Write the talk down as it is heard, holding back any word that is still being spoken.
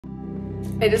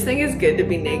I just think it's good to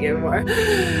be naked more. I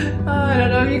don't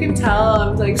know if you can tell,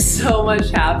 I'm like so much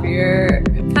happier.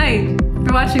 Hi,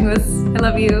 for watching this. I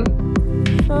love you.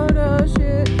 Photo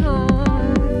shoot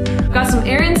time. Got some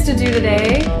errands to do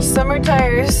today. Summer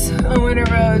tires on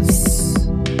winter roads.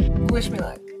 Wish me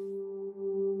luck.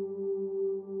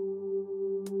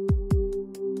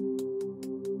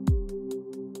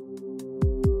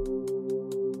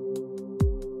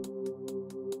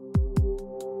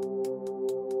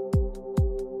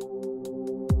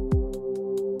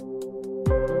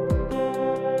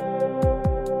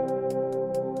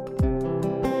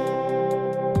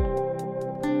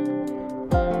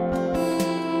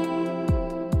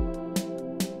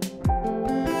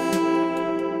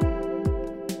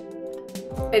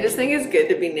 I just think it's good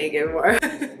to be naked more.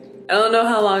 I don't know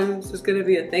how long this is gonna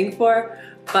be a thing for,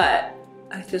 but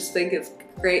I just think it's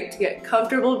great to get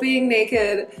comfortable being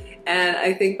naked. And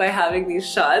I think by having these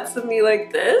shots of me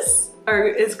like this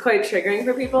is quite triggering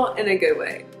for people in a good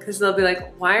way. Because they'll be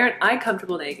like, why aren't I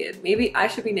comfortable naked? Maybe I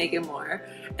should be naked more.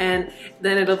 And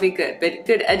then it'll be good, but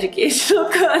good educational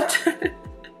content.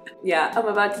 Yeah, I'm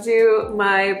about to do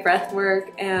my breath work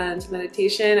and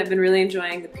meditation. I've been really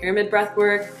enjoying the pyramid breath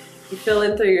work. You fill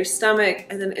in through your stomach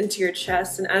and then into your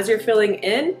chest. And as you're filling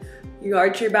in, you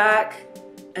arch your back.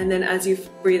 And then as you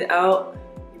breathe out,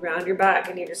 you round your back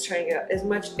and you're just trying to get as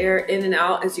much air in and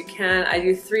out as you can. I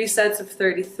do 3 sets of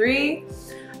 33.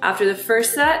 After the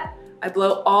first set, I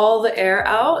blow all the air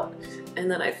out and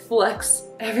then I flex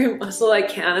every muscle I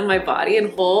can in my body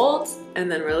and hold and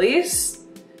then release.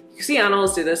 You see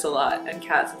animals do this a lot, and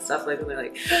cats and stuff, like when they're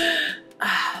like,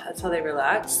 that's how they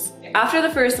relax. After the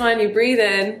first one, you breathe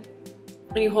in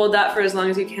and you hold that for as long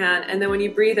as you can. And then when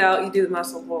you breathe out, you do the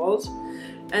muscle hold.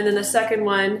 And then the second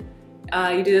one,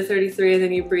 you do the 33 and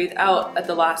then you breathe out at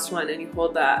the last one and you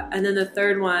hold that. And then the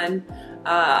third one,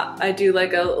 I do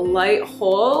like a light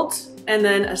hold and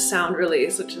then a sound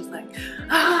release, which is like,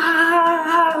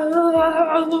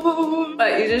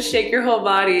 but you just shake your whole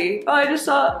body. Oh, I just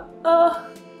saw,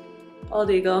 bald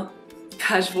eagle,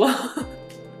 casual.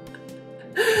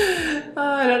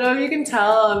 I don't know if you can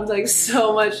tell, I'm like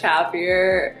so much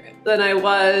happier than I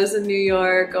was in New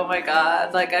York. Oh my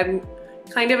God, like I'm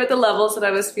kind of at the levels that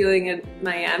I was feeling in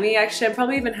Miami. Actually, I'm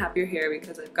probably even happier here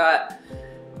because I've got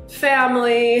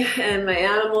family and my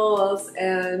animals,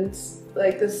 and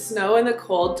like the snow and the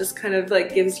cold just kind of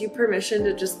like gives you permission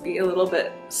to just be a little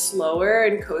bit slower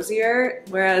and cozier.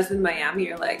 Whereas in Miami,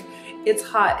 you're like, it's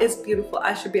hot, it's beautiful,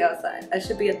 I should be outside, I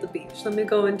should be at the beach, let me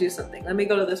go and do something, let me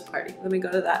go to this party, let me go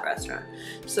to that restaurant.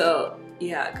 So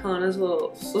yeah, Kelowna's a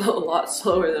lot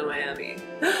slower than Miami.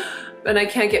 And I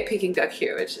can't get Peking duck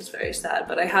here, which is very sad,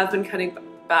 but I have been cutting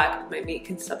back my meat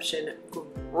consumption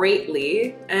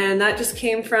greatly. And that just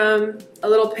came from a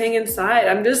little ping inside.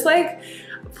 I'm just like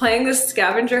playing this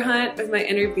scavenger hunt with my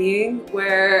inner being,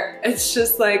 where it's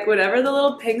just like whatever the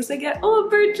little pings I get, oh, a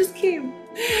bird just came.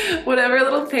 Whatever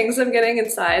little pings I'm getting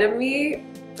inside of me,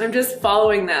 I'm just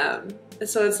following them. And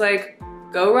so it's like,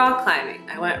 go rock climbing.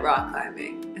 I went rock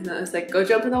climbing. And then it's like, go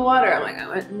jump in the water. I'm like, I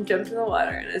went and jumped in the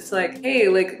water. And it's like, hey,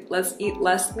 like, let's eat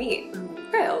less meat. I'm like,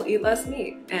 okay, I'll eat less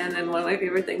meat. And then one of my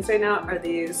favorite things right now are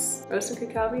these roasted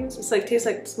cacao beans. It's like, tastes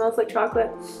like, smells like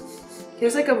chocolate.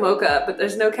 Tastes like a mocha, but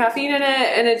there's no caffeine in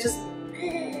it. And it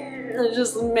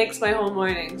just makes my whole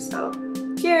morning. So,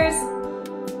 cheers.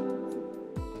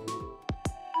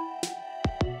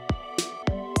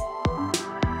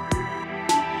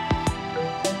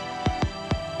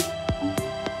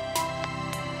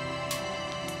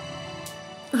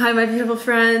 Hi, my beautiful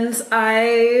friends.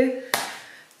 I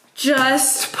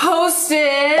just posted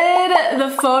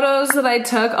the photos that I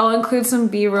took. I'll include some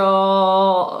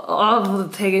B-roll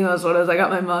of taking those photos. I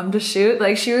got my mom to shoot.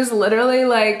 Like, she was literally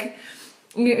like,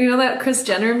 you know that Kris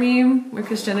Jenner meme where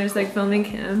Kris Jenner's like filming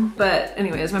Kim? But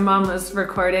anyways, my mom was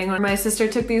recording when my sister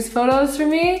took these photos for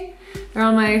me. They're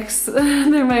all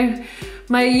they're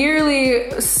my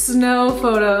yearly snow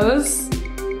photos.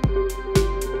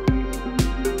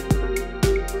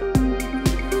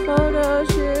 Photo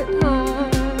shoot time.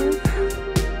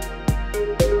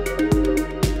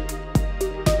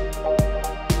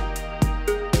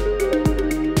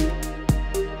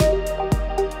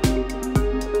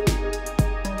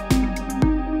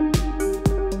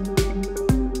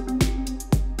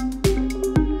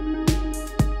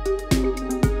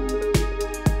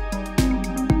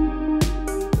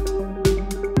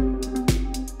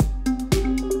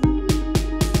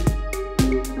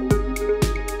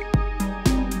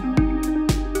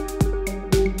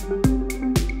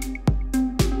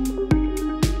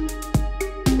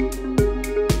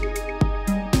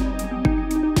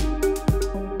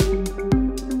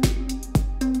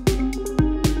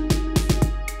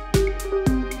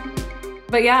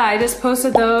 But yeah, I just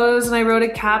posted those and I wrote a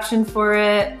caption for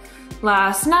it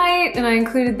last night and I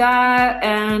included that,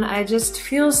 and I just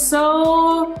feel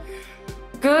so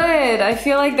good. I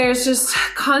feel like there's just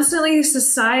constantly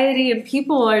society and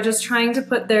people are just trying to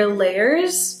put their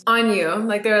layers on you.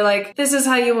 Like they're like, this is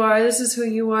how you are, this is who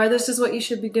you are, this is what you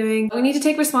should be doing. We need to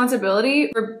take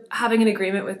responsibility for having an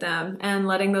agreement with them and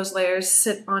letting those layers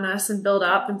sit on us and build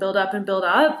up and build up and build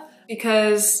up,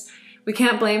 because we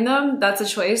can't blame them. That's a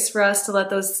choice for us to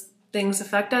let those things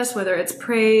affect us, whether it's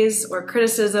praise or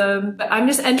criticism. But I'm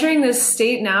just entering this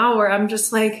state now where I'm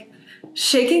just like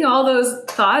shaking all those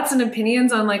thoughts and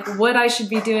opinions on like what I should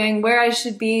be doing, where I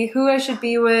should be, who I should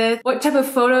be with, what type of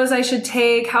photos I should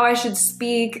take, how I should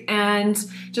speak, and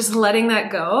just letting that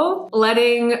go.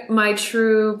 Letting my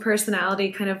true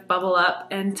personality kind of bubble up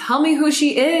and tell me who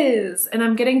she is. And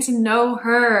I'm getting to know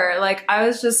her. Like I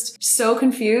was just so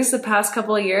confused the past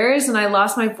couple of years and I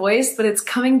lost my voice, but it's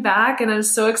coming back and I'm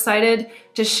so excited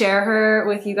to share her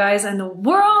with you guys and the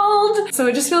world. So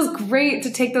it just feels great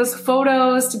to take those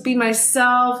photos, to be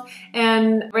myself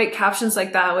and write captions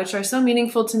like that, which are so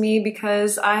meaningful to me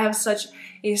because I have such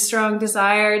a strong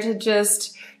desire to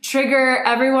just trigger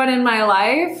everyone in my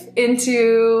life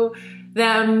into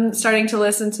them starting to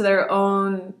listen to their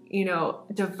own, you know,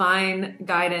 divine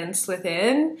guidance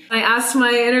within. I asked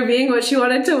my inner being what she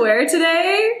wanted to wear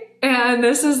today, and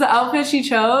this is the outfit she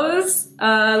chose.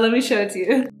 Let me show it to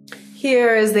you.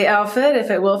 Here is the outfit, if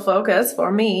it will focus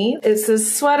for me. It's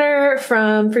this sweater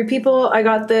from Free People. I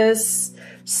got this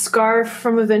scarf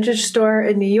from a vintage store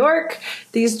in New York.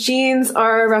 These jeans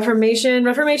are Reformation.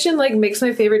 Reformation like makes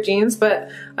my favorite jeans, but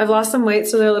I've lost some weight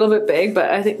so they're a little bit big, but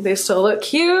I think they still look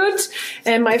cute.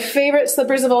 And my favorite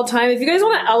slippers of all time, if you guys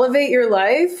want to elevate your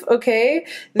life, okay,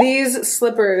 these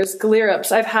slippers,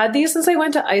 Glirrups. I've had these since I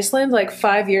went to Iceland like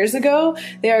 5 years ago.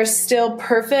 They are still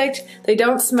perfect. They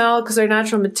don't smell because they're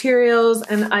natural materials,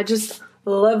 and I just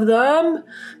love them.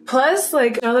 Plus,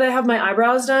 like, now that I have my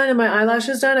eyebrows done and my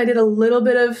eyelashes done, I did a little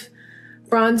bit of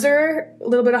bronzer, a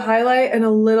little bit of highlight, and a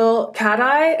little cat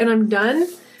eye, and I'm done.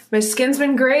 My skin's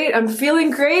been great. I'm feeling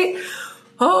great.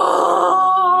 Oh,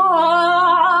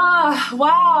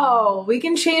 wow. We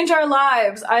can change our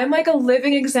lives. I am like a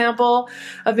living example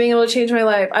of being able to change my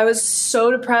life. I was so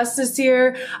depressed this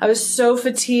year. I was so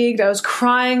fatigued. I was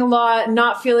crying a lot,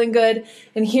 not feeling good.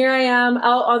 And here I am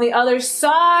out on the other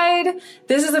side.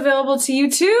 This is available to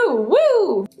you too.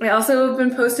 Woo! I also have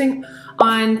been posting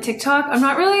on TikTok. I'm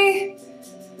not really...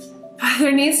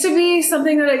 There needs to be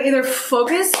something that I either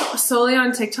focus solely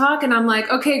on TikTok, and I'm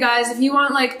like, okay guys, if you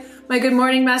want like my good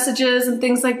morning messages and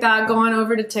things like that, go on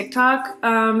over to TikTok,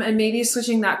 and maybe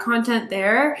switching that content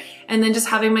there, and then just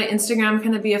having my Instagram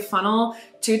kind of be a funnel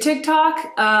to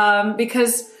TikTok,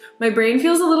 because my brain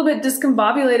feels a little bit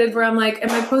discombobulated where I'm like, am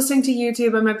I posting to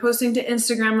YouTube? Am I posting to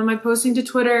Instagram? Am I posting to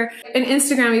Twitter? And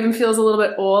Instagram even feels a little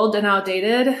bit old and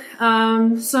outdated.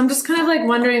 So I'm just kind of like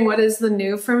wondering what is the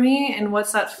new for me and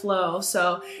what's that flow.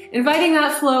 So inviting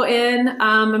that flow in.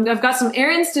 I've got some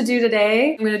errands to do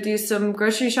today. I'm gonna do some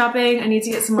grocery shopping. I need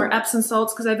to get some more Epsom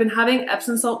salts because I've been having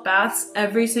Epsom salt baths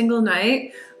every single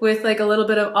night with like a little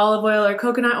bit of olive oil or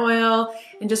coconut oil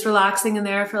and just relaxing in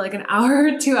there for like an hour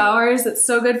or 2 hours. It's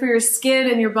so good for your skin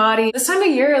and your body. This time of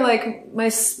year, like my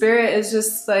spirit is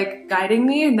just like guiding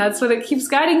me, and that's what it keeps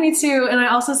guiding me to. And I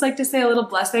also just like to say a little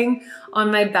blessing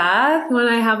on my bath. When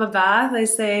I have a bath, I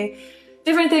say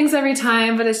different things every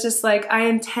time, but it's just like I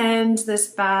intend this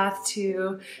bath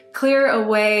to clear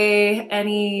away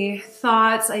any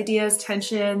thoughts, ideas,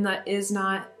 tension that is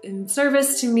not in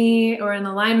service to me or in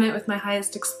alignment with my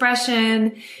highest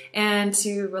expression, and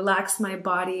to relax my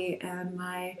body and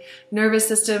my nervous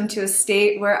system to a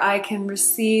state where I can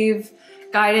receive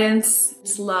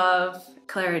guidance, love,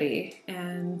 clarity,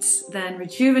 and then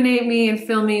rejuvenate me and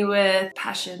fill me with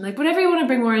passion, like whatever you want to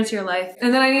bring more into your life.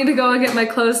 And then I need to go and get my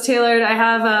clothes tailored. I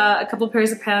have a couple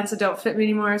pairs of pants that don't fit me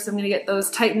anymore, so I'm gonna get those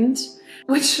tightened.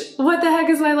 Which, what the heck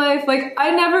is my life? Like,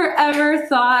 I never ever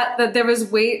thought that there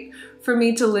was weight for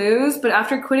me to lose, but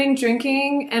after quitting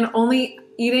drinking and only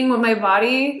eating what my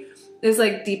body is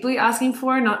like deeply asking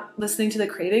for, not listening to the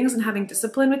cravings and having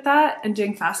discipline with that, and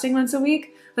doing fasting once a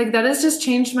week, like that has just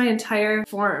changed my entire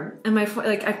form and my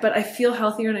but I feel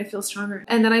healthier and I feel stronger.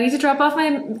 And then I need to drop off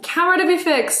my camera to be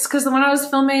fixed because the one I was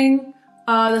filming,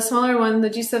 the smaller one, the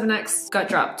G7X, got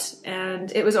dropped,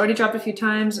 and it was already dropped a few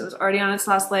times. It was already on its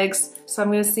last legs. So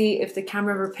I'm gonna see if the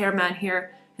camera repairman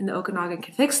here in the Okanagan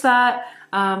can fix that.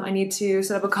 I need to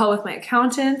set up a call with my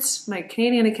accountant, my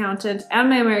Canadian accountant, and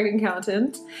my American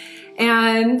accountant.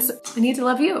 And I need to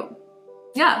love you.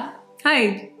 Yeah,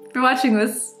 hi, for watching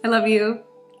this. I love you.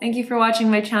 Thank you for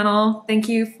watching my channel. Thank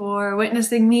you for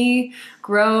witnessing me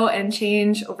grow and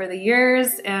change over the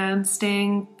years and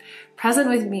staying present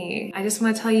with me. I just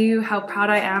want to tell you how proud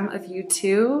I am of you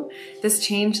too. This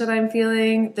change that I'm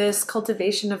feeling, this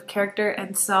cultivation of character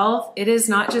and self, it is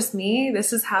not just me.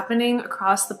 This is happening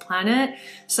across the planet.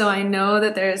 So I know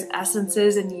that there's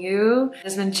essences in you that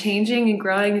has been changing and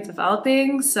growing and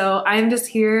developing. So I'm just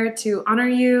here to honor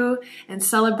you and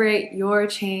celebrate your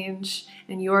change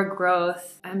and your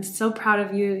growth. I'm so proud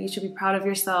of you. You should be proud of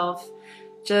yourself.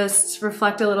 Just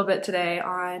reflect a little bit today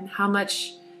on how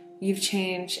much you've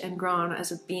changed and grown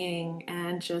as a being,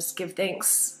 and just give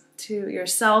thanks to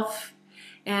yourself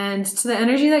and to the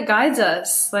energy that guides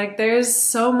us. Like, there's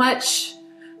so much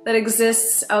that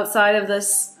exists outside of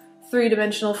this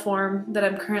three-dimensional form that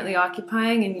I'm currently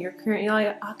occupying and you're currently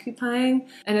occupying.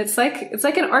 And it's like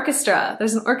an orchestra.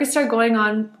 There's an orchestra going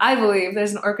on. I believe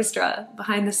there's an orchestra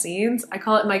behind the scenes. I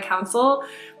call it my council,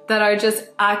 that are just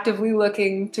actively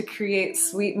looking to create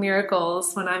sweet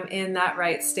miracles when I'm in that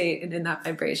right state and in that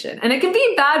vibration. And it can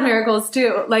be bad miracles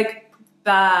too, like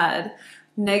bad,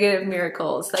 negative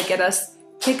miracles that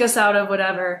kick us out of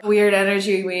whatever weird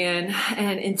energy we in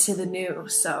and into the new.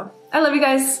 So I love you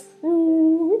guys.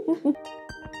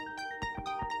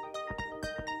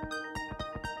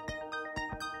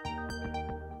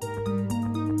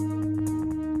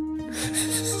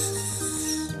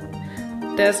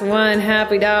 That's one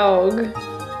happy dog.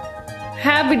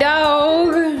 Happy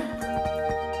dog.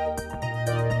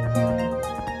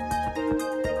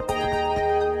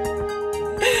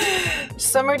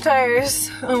 Summer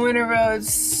tires on winter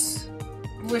roads.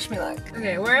 Wish me luck.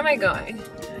 Okay, where am I going?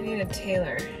 I need a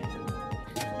tailor.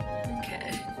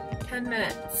 Okay, 10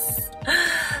 minutes.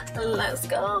 Let's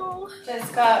go.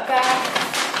 Just got back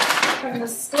from the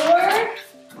store.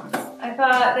 I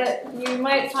thought that you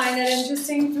might find it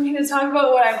interesting for me to talk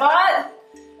about what I bought.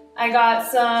 I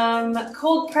got some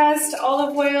cold pressed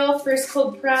olive oil, first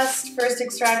cold pressed, first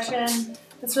extraction.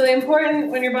 It's really important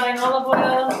when you're buying olive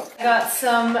oil. I got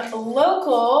some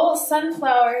local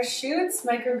sunflower shoots,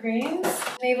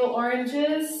 microgreens, navel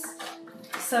oranges,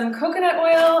 some coconut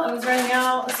oil. I was running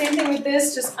out. Same thing with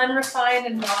this, just unrefined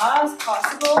and raw as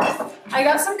possible. I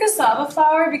got some cassava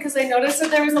flour because I noticed that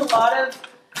there was a lot of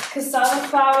cassava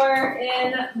flour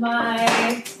in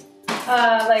my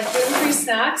like gluten-free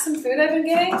snacks and food I've been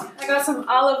getting. I got some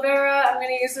aloe vera. I'm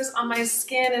gonna use this on my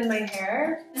skin and my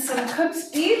hair. Some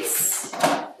cooked beets,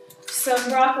 some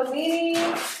broccolini.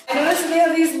 I noticed that they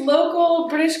have these local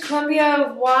British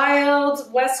Columbia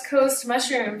wild West Coast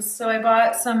mushrooms. So I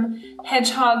bought some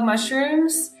hedgehog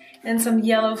mushrooms and some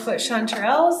yellowfoot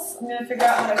chanterelles. I'm gonna figure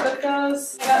out how to cook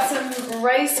those. I got some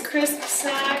Rice Crisp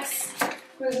snacks,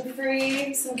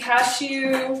 gluten-free, some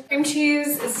cashew. Cream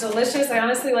cheese is delicious. I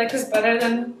honestly like this better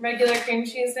than regular cream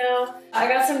cheese now. I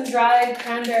got some dried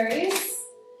cranberries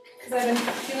because I've been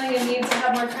feeling a need to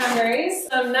have more cranberries.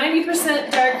 Some 90%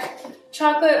 dark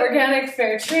chocolate, organic,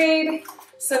 fair trade.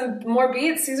 Some more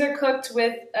beets. These are cooked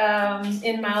with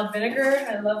in mild vinegar.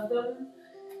 I love them.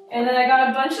 And then I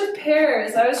got a bunch of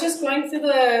pears. I was just going through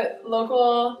the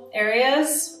local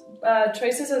areas.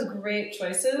 Choices has great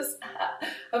choices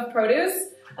of produce.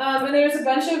 And there's a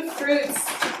bunch of fruits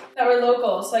that were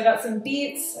local. So I got some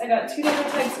beets, I got 2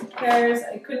 different types of pears.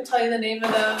 I couldn't tell you the name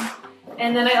of them.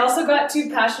 And then I also got 2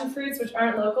 passion fruits, which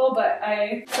aren't local, but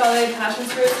I saw they had passion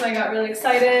fruits and I got really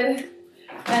excited.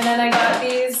 And then I got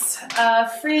these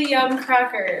free yum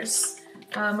crackers,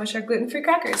 which are gluten-free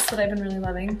crackers that I've been really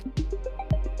loving.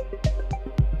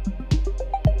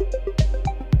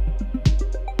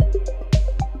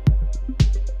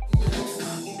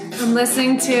 I'm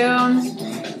listening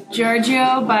to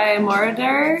Giorgio by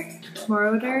Moroder.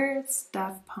 It's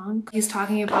Daft Punk. He's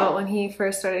talking about when he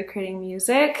first started creating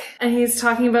music, and he's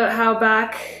talking about how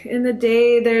back in the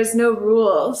day there's no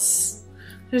rules.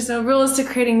 There's no rules to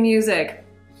creating music,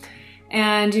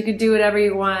 and you could do whatever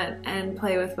you want and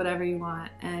play with whatever you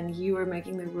want, and you were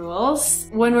making the rules.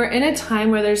 When we're in a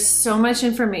time where there's so much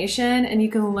information and you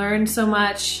can learn so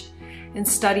much and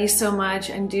study so much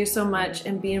and do so much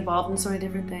and be involved in so many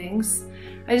different things,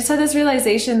 I just had this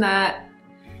realization that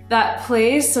that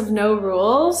place of no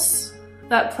rules,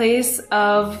 that place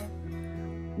of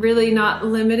really not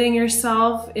limiting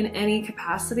yourself in any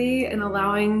capacity and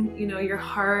allowing, you know, your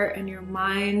heart and your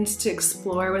mind to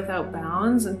explore without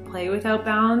bounds and play without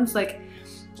bounds. Like,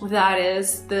 that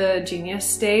is the genius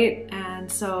state.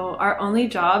 And so our only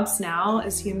jobs now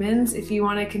as humans, if you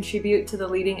want to contribute to the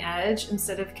leading edge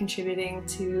instead of contributing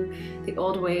to the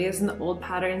old ways and the old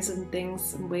patterns and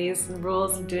things and ways and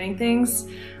rules of doing things,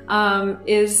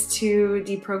 is to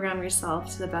deprogram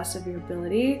yourself to the best of your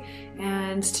ability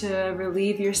and to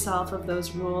relieve yourself of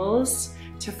those rules,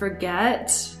 to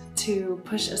forget, to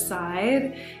push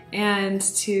aside, and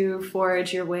to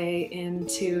forge your way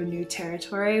into new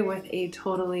territory with a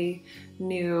totally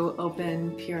new,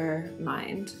 open, pure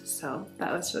mind. So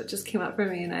that was what just came up for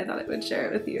me, and I thought I would share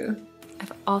it with you.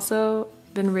 I've also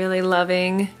been really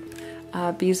loving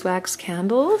beeswax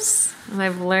candles, and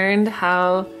I've learned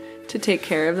how to take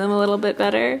care of them a little bit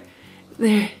better.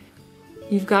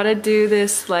 You've got to do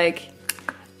this like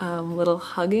little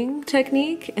hugging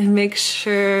technique and make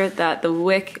sure that the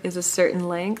wick is a certain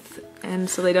length and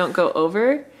so they don't go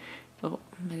over. Oh,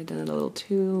 I might have done it a little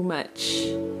too much.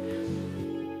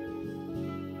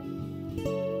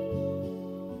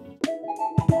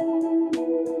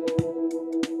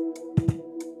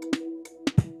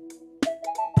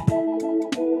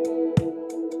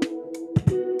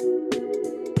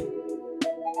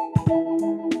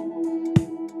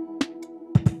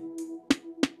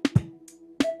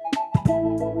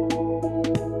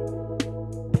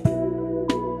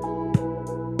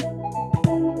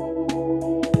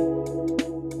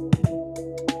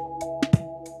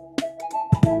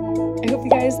 I hope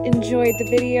you guys enjoyed the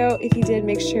video. If you did,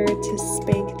 make sure to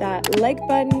spank that like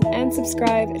button and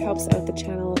subscribe. It helps out the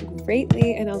channel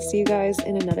greatly, and I'll see you guys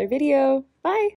in another video. Bye!